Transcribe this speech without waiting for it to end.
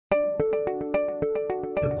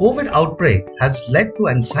The COVID outbreak has led to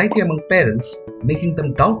anxiety among parents, making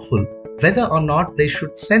them doubtful whether or not they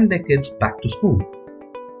should send their kids back to school.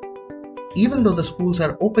 Even though the schools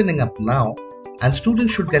are opening up now and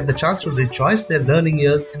students should get the chance to rejoice their learning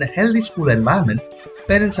years in a healthy school environment,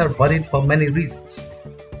 parents are worried for many reasons.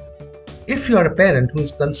 If you are a parent who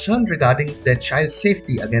is concerned regarding their child's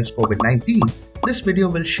safety against COVID-19, this video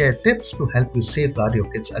will share tips to help you safeguard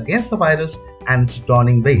your kids against the virus and its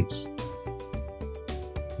dawning waves.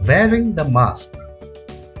 Wearing the mask.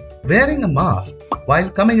 Wearing a mask while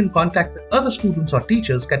coming in contact with other students or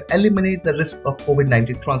teachers can eliminate the risk of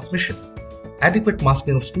COVID-19 transmission. Adequate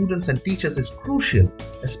masking of students and teachers is crucial,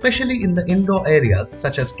 especially in the indoor areas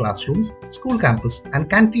such as classrooms, school campus, and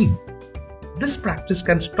canteen. This practice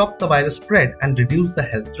can stop the virus spread and reduce the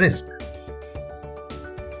health risk.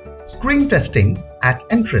 Screen testing at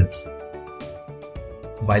entrance.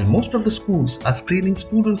 While most of the schools are screening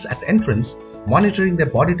students at entrance, monitoring their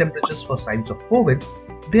body temperatures for signs of COVID,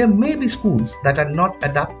 there may be schools that are not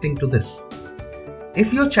adapting to this.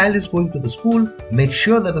 If your child is going to the school, make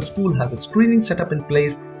sure that the school has a screening setup in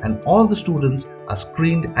place and all the students are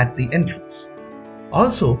screened at the entrance.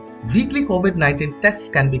 Also, weekly COVID-19 tests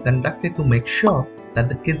can be conducted to make sure that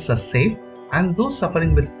the kids are safe and those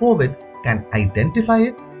suffering with COVID can identify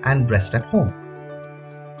it and rest at home.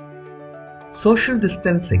 Social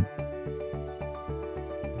distancing.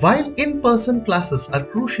 While in-person classes are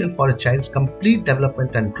crucial for a child's complete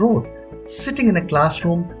development and growth, sitting in a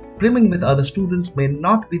classroom brimming with other students may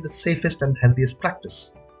not be the safest and healthiest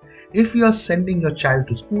practice. If you are sending your child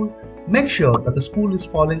to school, make sure that the school is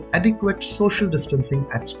following adequate social distancing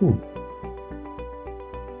at school.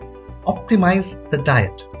 Optimize the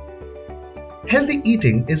diet. Healthy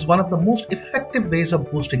eating is one of the most effective ways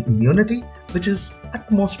of boosting immunity, which is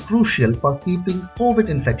utmost crucial for keeping COVID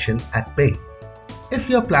infection at bay. If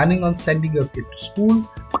you are planning on sending your kid to school,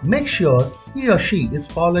 make sure he or she is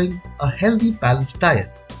following a healthy, balanced diet,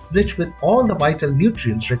 rich with all the vital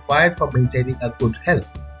nutrients required for maintaining a good health.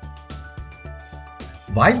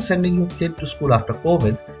 While sending your kid to school after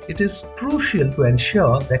COVID, it is crucial to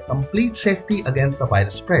ensure their complete safety against the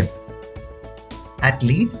virus spread. At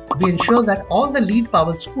LEAD, we ensure that all the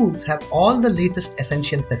LEAD-powered schools have all the latest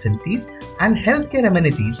essential facilities and healthcare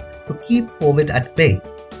amenities to keep COVID at bay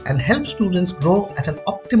and help students grow at an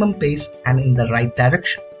optimum pace and in the right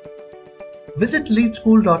direction. Visit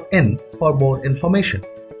leadschool.in for more information.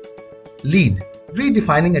 LEAD,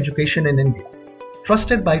 redefining education in India.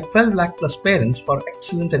 Trusted by 12 lakh plus parents for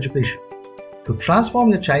excellent education. To transform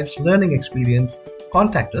your child's learning experience,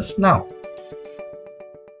 contact us now.